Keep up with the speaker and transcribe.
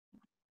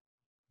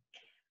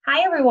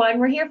Hi, everyone.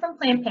 We're here from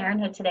Planned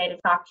Parenthood today to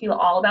talk to you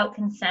all about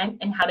consent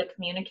and how to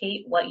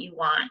communicate what you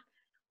want.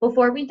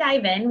 Before we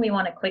dive in, we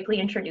want to quickly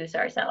introduce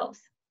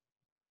ourselves.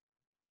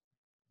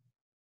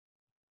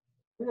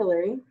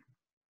 Hillary.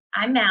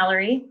 I'm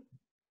Mallory.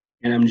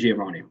 And I'm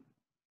Giovanni.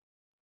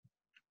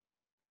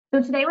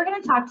 So today we're going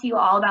to talk to you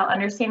all about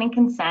understanding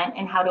consent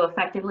and how to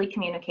effectively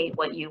communicate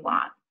what you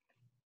want.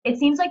 It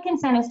seems like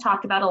consent is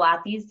talked about a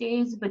lot these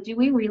days, but do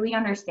we really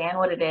understand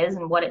what it is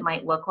and what it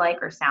might look like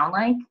or sound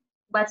like?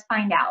 Let's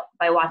find out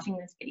by watching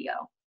this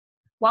video.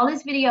 While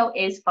this video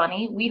is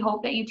funny, we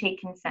hope that you take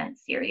consent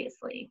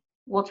seriously.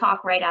 We'll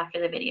talk right after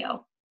the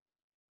video.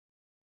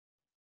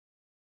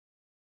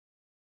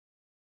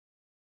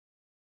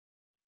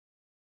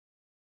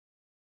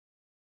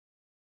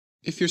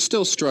 If you're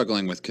still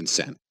struggling with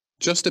consent,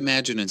 just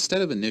imagine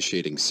instead of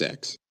initiating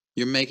sex,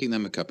 you're making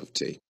them a cup of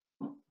tea.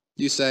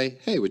 You say,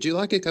 "Hey, would you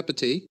like a cup of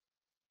tea?"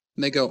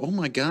 And they go, "Oh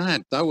my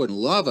God, I would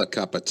love a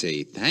cup of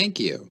tea, thank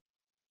you."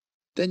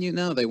 Then you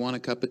know they want a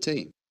cup of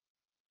tea.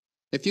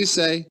 If you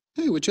say,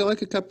 "Hey, would you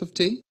like a cup of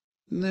tea?"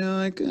 And they're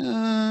like,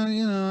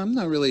 I'm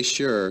not really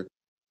sure.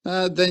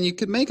 Then you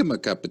could make them a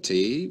cup of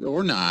tea,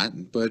 or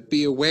not, but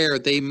be aware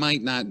they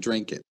might not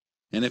drink it.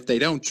 And if they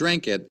don't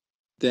drink it,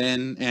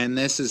 then, and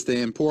this is the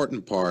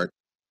important part,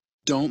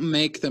 don't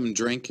make them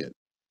drink it.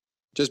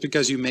 Just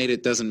because you made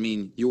it doesn't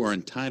mean you are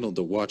entitled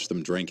to watch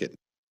them drink it.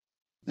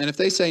 And if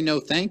they say no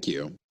thank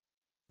you,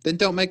 then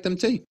don't make them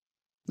tea.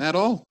 At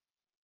all.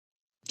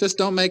 Just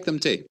don't make them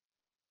tea.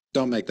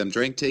 Don't make them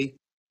drink tea.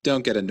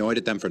 Don't get annoyed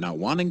at them for not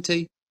wanting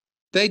tea.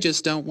 They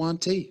just don't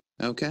want tea,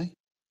 okay?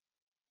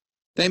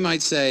 They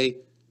might say,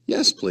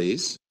 "Yes,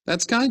 please.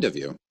 That's kind of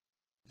you."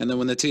 And then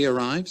when the tea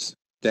arrives,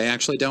 they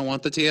actually don't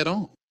want the tea at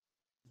all.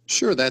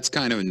 Sure, that's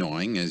kind of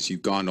annoying as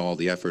you've gone to all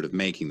the effort of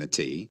making the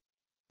tea,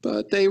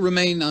 but they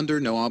remain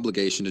under no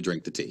obligation to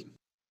drink the tea.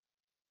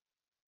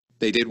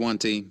 They did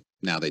want tea,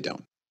 now they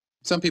don't.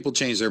 Some people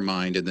change their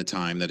mind in the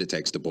time that it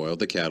takes to boil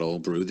the kettle,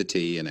 brew the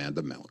tea, and add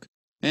the milk.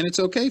 And it's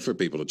okay for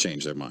people to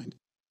change their mind.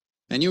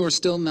 And you are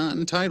still not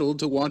entitled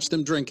to watch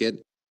them drink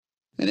it.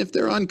 And if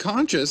they're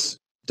unconscious,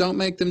 don't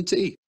make them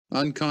tea.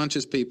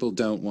 Unconscious people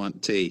don't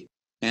want tea.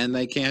 And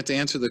they can't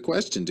answer the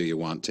question, "Do you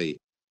want tea?"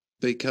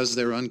 because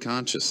they're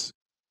unconscious.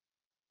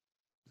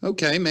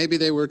 Okay, maybe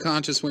they were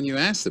conscious when you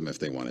asked them if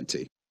they wanted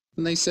tea.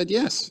 And they said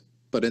yes.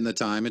 But in the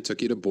time it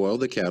took you to boil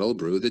the kettle,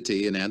 brew the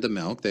tea, and add the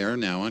milk, they are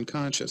now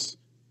unconscious.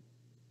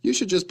 You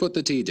should just put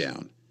the tea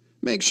down.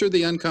 Make sure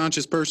the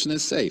unconscious person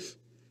is safe.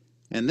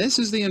 And this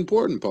is the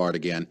important part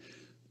again.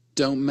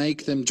 Don't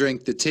make them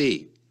drink the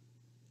tea.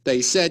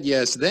 They said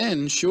yes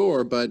then,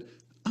 sure, but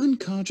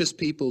unconscious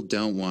people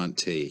don't want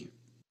tea.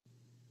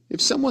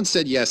 If someone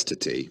said yes to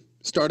tea,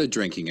 started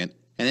drinking it,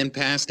 and then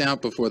passed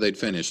out before they'd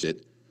finished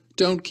it,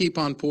 don't keep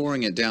on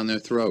pouring it down their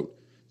throat.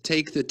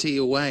 Take the tea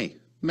away.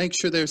 Make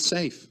sure they're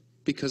safe,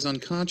 because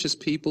unconscious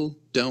people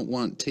don't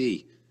want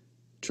tea.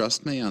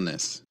 Trust me on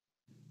this.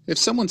 If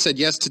someone said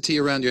yes to tea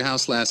around your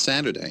house last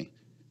Saturday,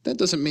 that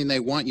doesn't mean they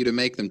want you to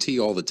make them tea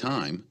all the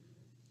time.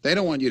 They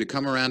don't want you to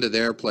come around to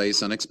their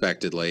place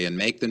unexpectedly and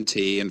make them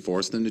tea and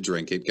force them to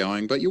drink it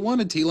going, "But you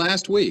wanted tea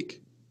last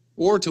week."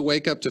 Or to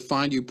wake up to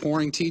find you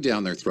pouring tea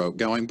down their throat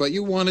going, "But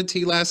you wanted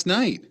tea last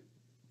night."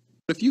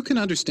 But if you can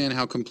understand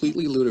how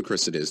completely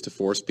ludicrous it is to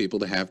force people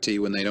to have tea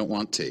when they don't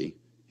want tea,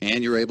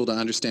 and you're able to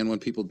understand when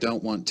people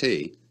don't want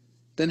tea,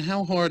 then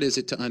how hard is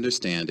it to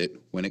understand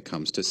it when it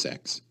comes to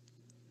sex?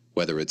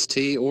 Whether it's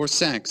tea or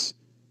sex,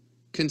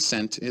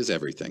 consent is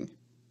everything.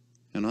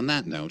 And on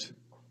that note,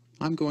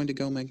 I'm going to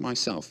go make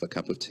myself a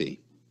cup of tea.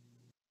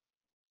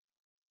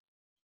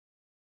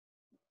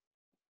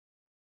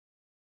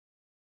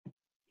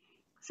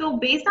 So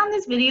based on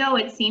this video,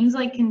 it seems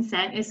like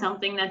consent is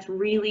something that's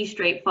really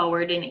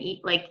straightforward and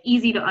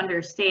easy to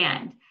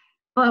understand.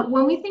 But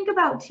when we think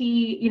about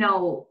tea,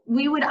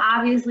 we would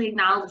obviously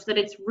acknowledge that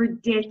it's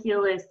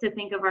ridiculous to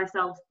think of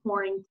ourselves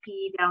pouring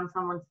tea down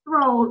someone's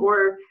throat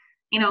or,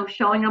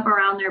 showing up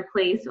around their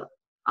place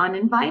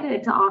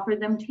uninvited to offer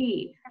them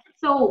tea.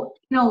 So,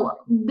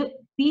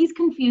 these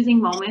confusing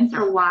moments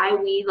are why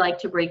we like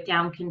to break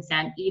down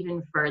consent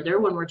even further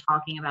when we're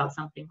talking about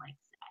something like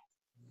sex.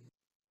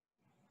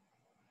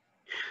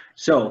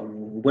 So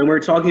when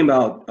we're talking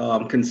about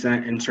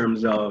consent in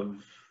terms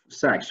of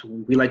sex,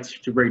 we like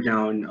to break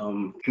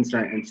down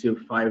consent into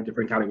 5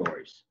 different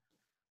categories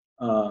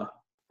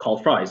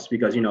called fries,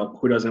 because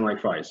who doesn't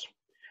like fries?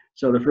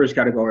 So the first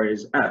category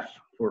is F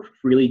for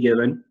freely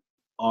given,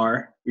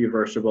 R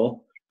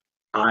reversible,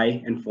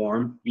 I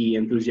informed, E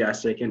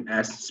enthusiastic, and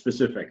S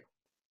specific.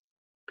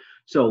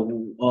 So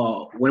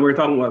when we're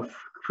talking about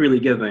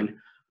freely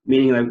given,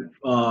 meaning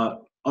like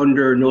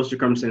under no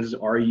circumstances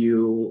are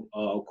you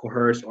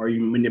coerced, are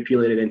you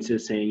manipulated into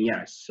saying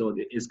yes. So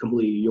it's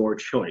completely your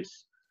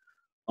choice.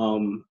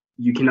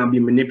 You cannot be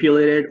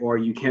manipulated, or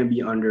you can't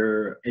be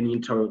under any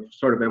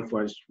sort of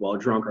influence while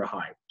drunk or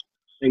high.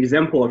 An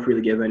example of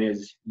freely given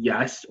is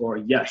yes, or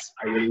yes,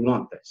 I really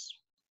want this.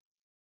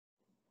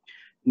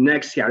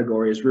 Next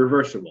category is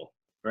reversible,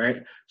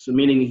 right? So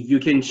meaning you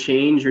can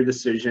change your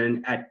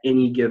decision at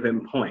any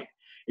given point.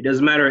 It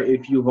doesn't matter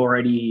if you've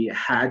already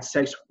had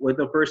sex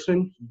with a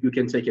person, you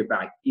can take it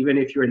back. Even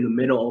if you're in the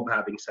middle of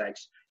having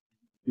sex,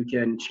 you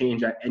can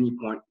change at any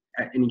point,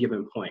 at any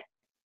given point.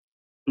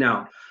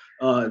 Now,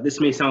 this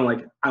may sound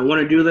like, I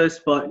want to do this,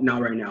 but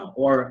not right now,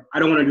 or I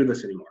don't want to do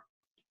this anymore.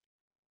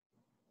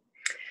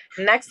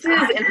 Next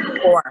is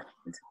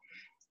informed.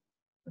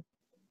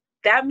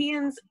 That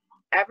means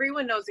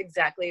everyone knows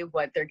exactly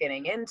what they're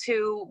getting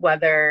into,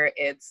 whether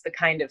it's the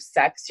kind of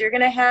sex you're going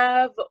to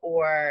have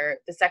or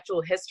the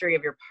sexual history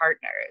of your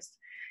partners.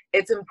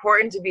 It's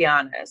important to be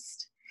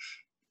honest.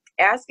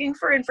 Asking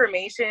for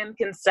information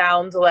can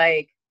sound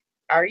like,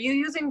 are you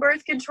using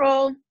birth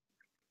control?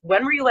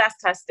 When were you last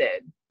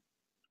tested?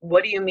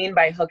 What do you mean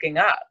by hooking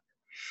up?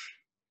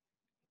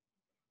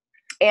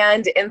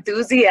 And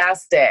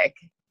enthusiastic,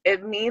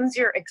 it means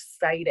you're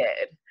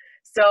excited.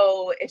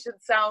 So it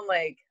should sound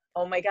like,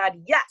 oh my God,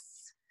 yes.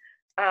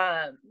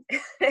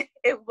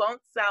 It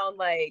won't sound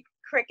like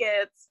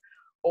crickets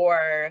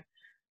or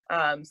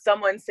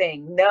someone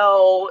saying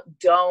no,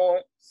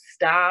 don't,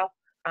 stop,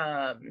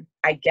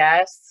 I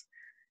guess.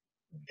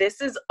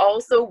 This is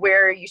also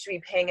where you should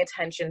be paying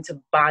attention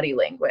to body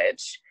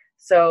language.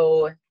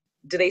 So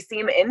do they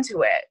seem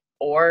into it,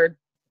 or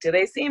do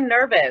they seem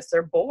nervous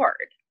or bored?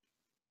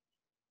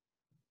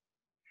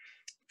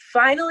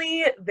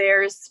 Finally,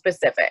 there's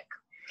specific.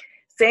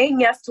 Saying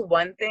yes to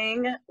one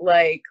thing,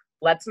 like,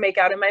 let's make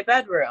out in my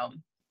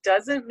bedroom,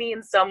 doesn't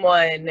mean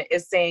someone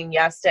is saying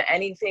yes to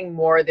anything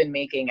more than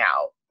making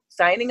out.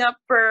 Signing up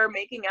for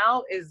making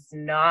out is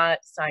not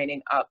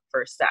signing up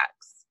for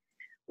sex.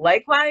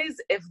 Likewise,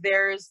 if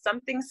there's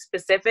something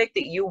specific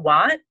that you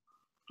want,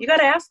 you got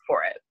to ask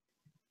for it.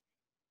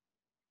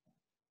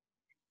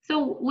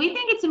 So we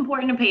think it's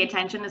important to pay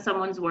attention to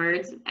someone's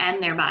words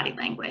and their body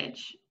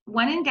language.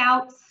 When in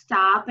doubt,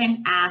 stop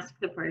and ask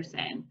the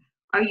person,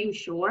 are you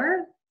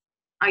sure?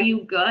 Are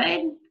you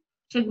good?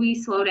 Should we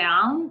slow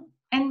down?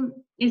 And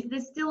is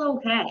this still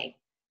okay?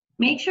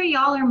 Make sure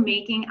y'all are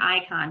making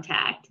eye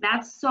contact.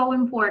 That's so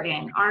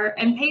important.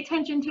 And pay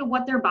attention to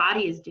what their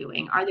body is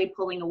doing. Are they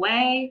pulling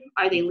away?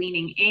 Are they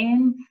leaning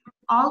in?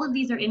 All of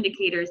these are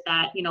indicators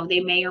that, you know, they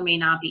may or may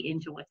not be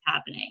into what's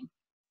happening.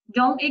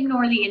 Don't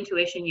ignore the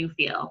intuition you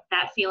feel,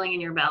 that feeling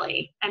in your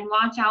belly, and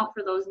watch out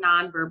for those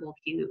nonverbal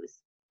cues.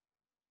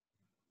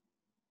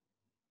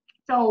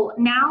 So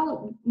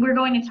now we're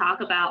going to talk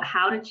about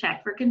how to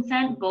check for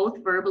consent,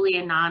 both verbally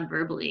and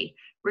non-verbally.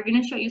 We're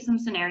going to show you some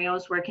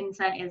scenarios where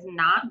consent is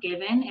not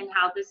given and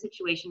how the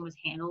situation was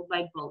handled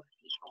by both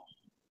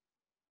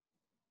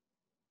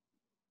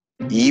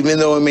people. Even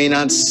though it may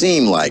not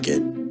seem like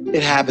it,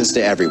 it happens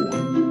to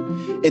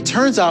everyone. It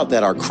turns out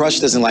that our crush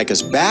doesn't like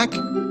us back,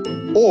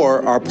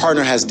 or our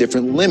partner has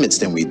different limits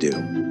than we do.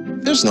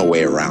 There's no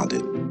way around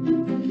it.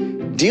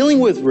 Dealing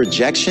with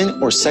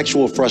rejection or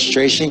sexual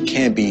frustration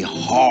can be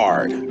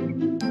hard,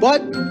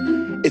 but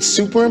it's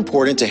super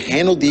important to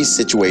handle these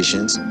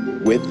situations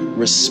with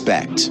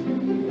respect.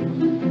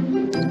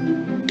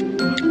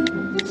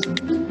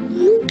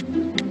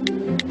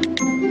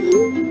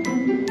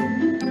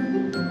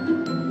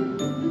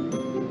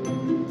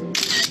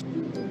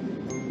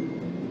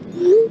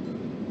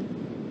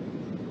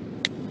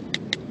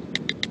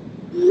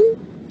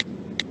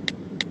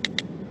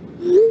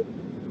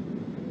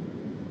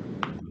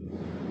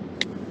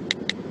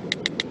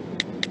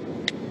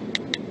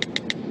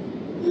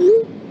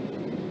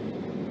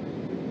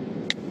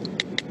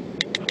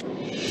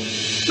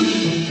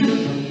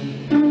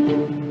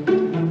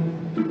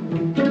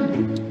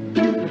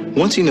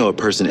 Once you know a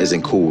person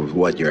isn't cool with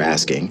what you're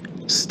asking,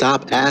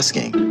 stop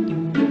asking.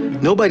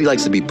 Nobody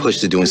likes to be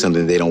pushed to doing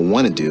something they don't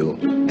want to do,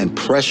 and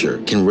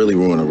pressure can really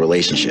ruin a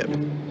relationship.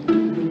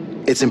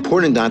 It's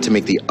important not to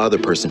make the other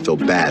person feel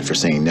bad for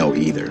saying no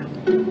either.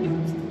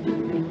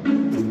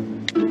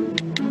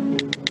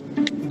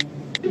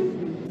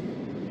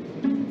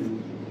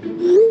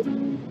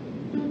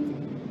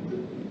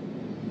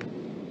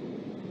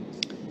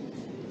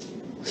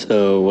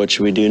 So what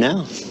should we do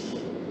now?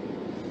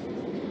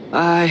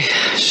 I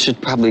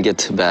should probably get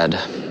to bed.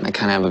 I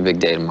kind of have a big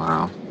day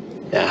tomorrow.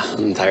 Yeah,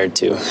 I'm tired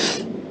too.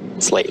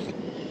 It's late.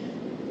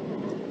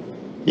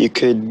 You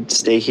could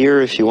stay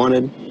here if you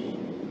wanted.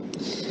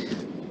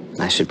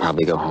 I should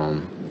probably go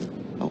home.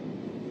 Oh.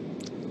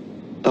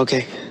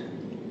 Okay.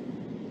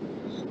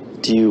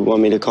 Do you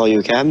want me to call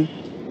you a cab?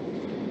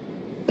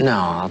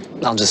 No,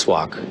 I'll just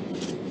walk.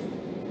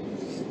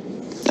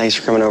 Thanks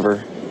for coming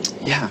over.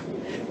 Yeah.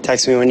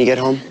 Text me when you get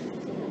home.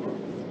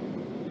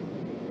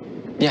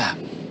 Yeah.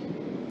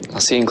 I'll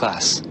see you in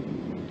class.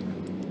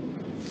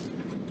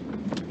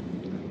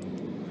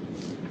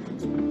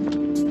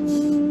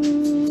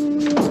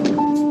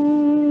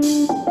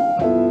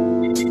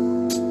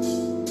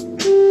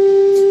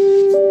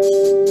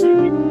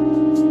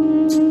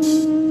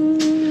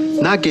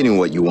 Not getting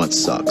what you want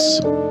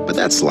sucks, but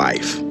that's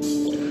life.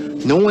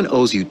 No one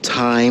owes you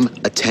time,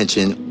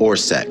 attention, or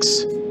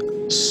sex.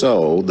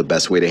 So the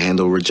best way to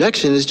handle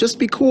rejection is just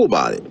be cool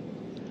about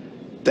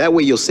it. That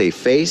way you'll save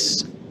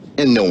face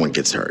and no one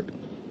gets hurt.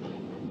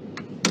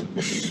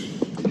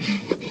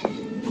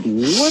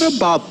 What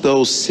about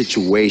those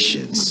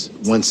situations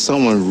when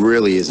someone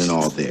really isn't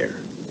all there?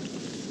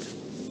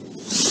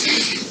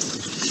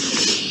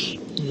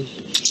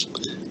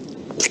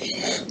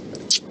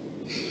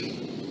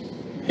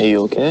 Hey,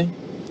 you okay?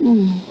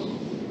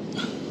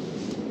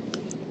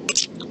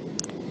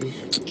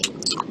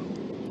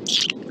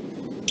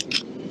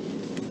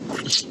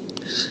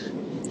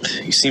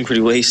 You seem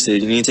pretty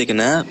wasted. You need to take a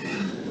nap?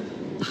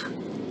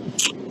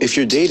 If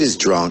your date is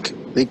drunk,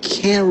 they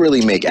can't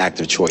really make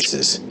active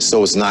choices,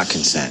 so it's not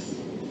consent.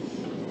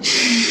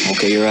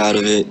 Okay, you're out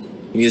of it.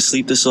 You need to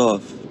sleep this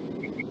off.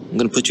 I'm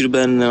gonna put you to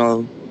bed and then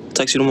I'll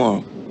text you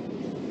tomorrow.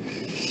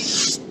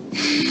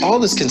 All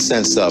this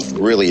consent stuff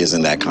really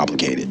isn't that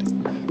complicated.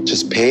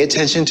 Just pay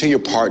attention to your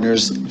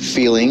partner's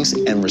feelings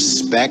and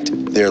respect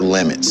their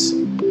limits.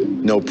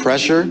 No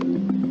pressure,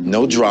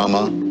 no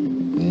drama,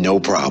 no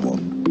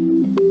problem.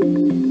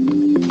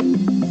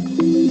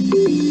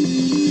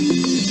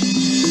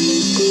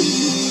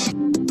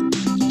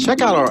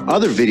 Check out our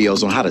other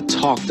videos on how to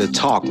talk the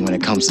talk when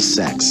it comes to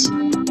sex.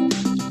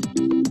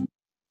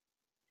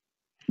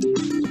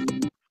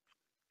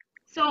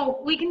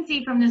 So we can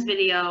see from this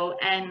video,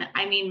 and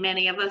I mean,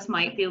 many of us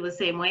might feel the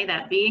same way,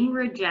 that being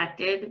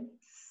rejected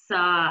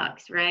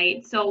sucks,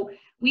 right? So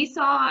we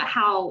saw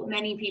how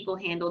many people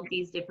handled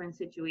these different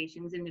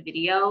situations in the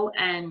video,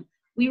 and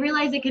we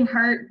realize it can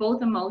hurt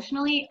both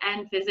emotionally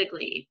and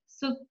physically.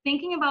 So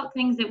thinking about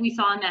things that we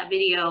saw in that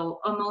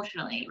video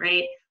emotionally,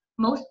 right?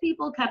 Most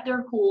people kept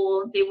their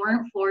cool, they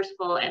weren't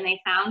forceful, and they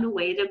found a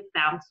way to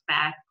bounce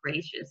back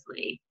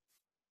graciously.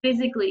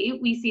 Physically,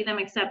 we see them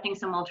accepting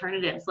some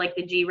alternatives like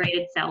the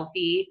G-rated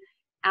selfie.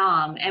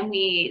 And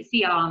we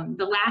see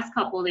the last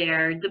couple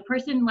there, the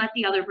person let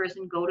the other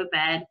person go to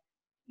bed,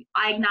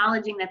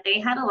 acknowledging that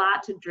they had a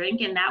lot to drink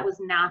and that was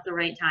not the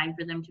right time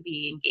for them to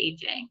be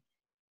engaging.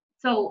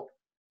 So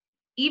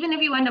even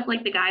if you end up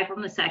like the guy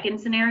from the second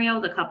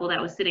scenario, the couple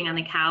that was sitting on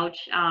the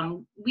couch,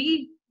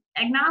 we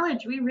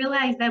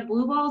realize that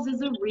blue balls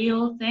is a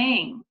real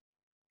thing.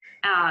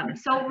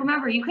 So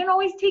remember, you can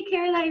always take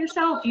care of that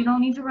yourself. You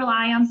don't need to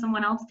rely on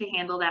someone else to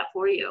handle that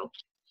for you.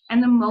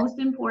 And the most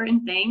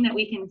important thing that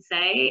we can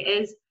say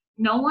is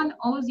no one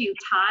owes you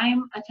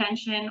time,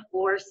 attention,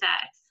 or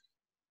sex.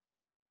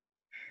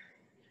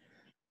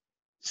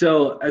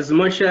 So as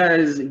much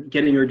as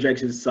getting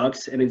rejected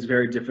sucks and it's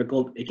very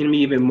difficult, it can be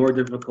even more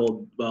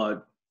difficult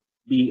to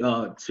be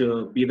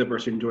the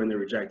person doing the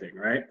rejecting,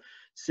 right?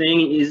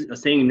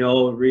 Saying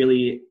no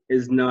really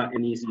is not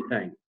an easy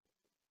thing.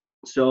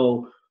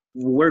 So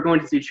we're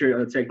going to teach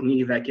you a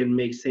technique that can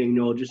make saying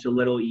no just a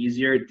little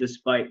easier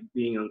despite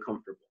being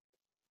uncomfortable.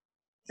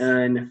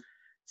 And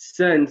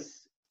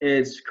since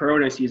it's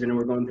Corona season and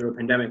we're going through a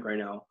pandemic right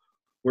now,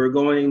 we're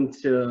going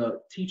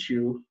to teach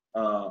you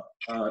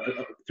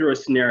through a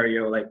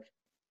scenario like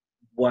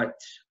what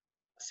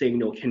saying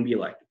no can be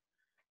like.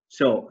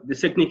 So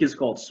this technique is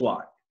called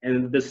SWAT.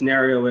 And the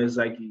scenario is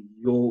like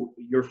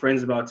your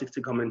friend's about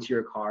to come into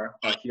your car,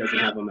 but he doesn't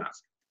have a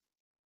mask.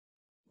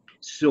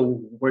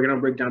 So we're gonna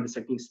break down the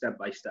technique step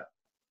by step.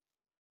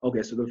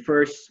 Okay, so the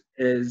first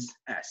is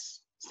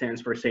S,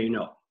 stands for say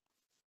no.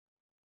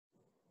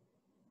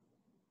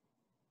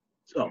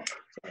 So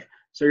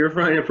your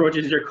friend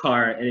approaches your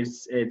car and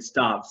it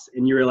stops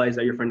and you realize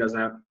that your friend doesn't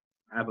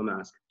have a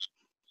mask.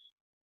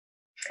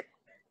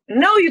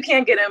 No, you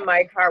can't get in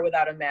my car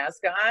without a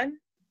mask on.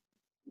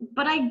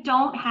 But I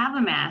don't have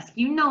a mask.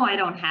 You know I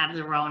don't have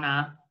the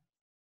Rona.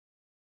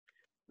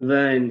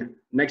 Then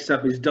next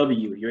up is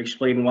W, you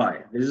explain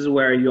why. This is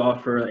where you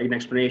offer an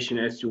explanation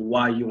as to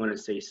why you want to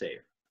stay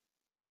safe.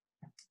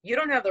 You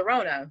don't have the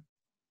Rona.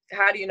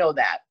 How do you know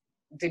that?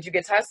 Did you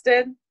get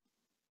tested?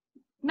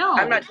 No.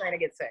 I'm not trying to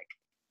get sick.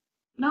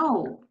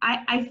 No,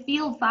 I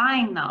feel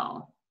fine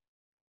though.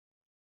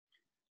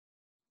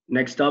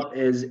 Next up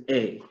is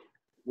A.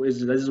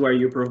 This is where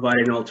you provide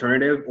an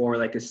alternative or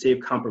like a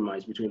safe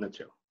compromise between the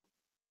two.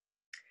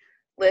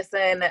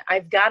 Listen,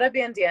 I've got a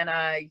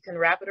bandana. You can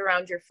wrap it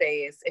around your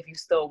face if you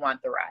still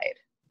want the ride.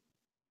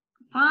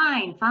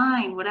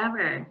 Fine,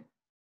 whatever.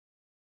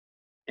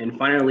 And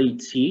finally,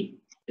 T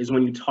is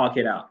when you talk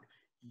it out.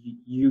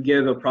 You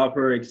give a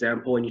proper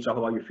example and you talk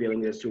about your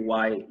feelings as to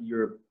why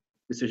your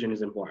decision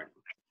is important.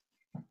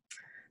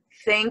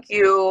 Thank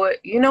you.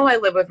 You know I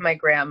live with my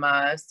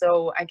grandma,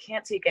 so I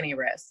can't take any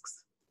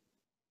risks.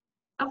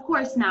 Of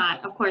course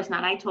not. Of course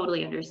not. I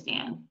totally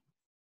understand.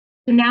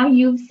 So now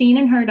you've seen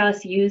and heard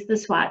us use the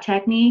SWAT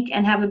technique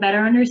and have a better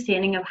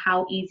understanding of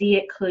how easy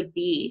it could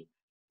be.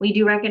 We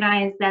do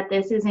recognize that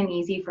this isn't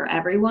easy for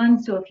everyone,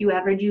 so if you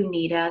ever do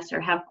need us or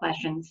have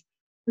questions,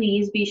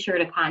 please be sure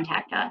to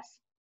contact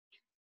us.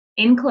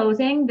 In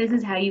closing, this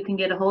is how you can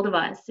get a hold of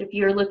us. If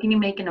you're looking to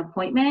make an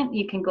appointment,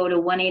 you can go to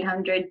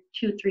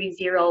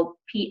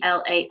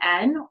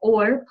 1-800-230-PLAN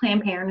or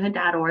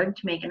PlannedParenthood.org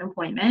to make an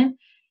appointment.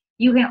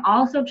 You can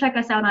also check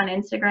us out on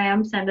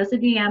Instagram. Send us a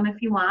DM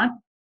if you want.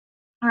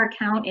 Our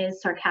account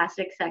is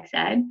Sarcastic Sex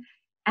Ed.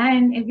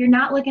 And if you're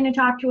not looking to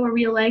talk to a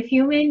real life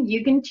human,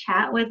 you can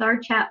chat with our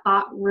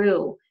chatbot,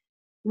 Rue.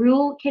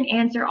 Rue can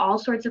answer all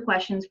sorts of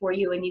questions for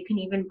you, and you can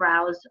even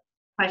browse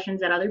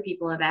questions that other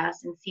people have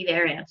asked and see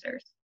their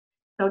answers.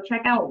 So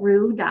check out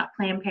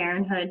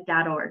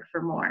rue.plannedparenthood.org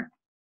for more.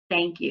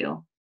 Thank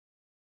you.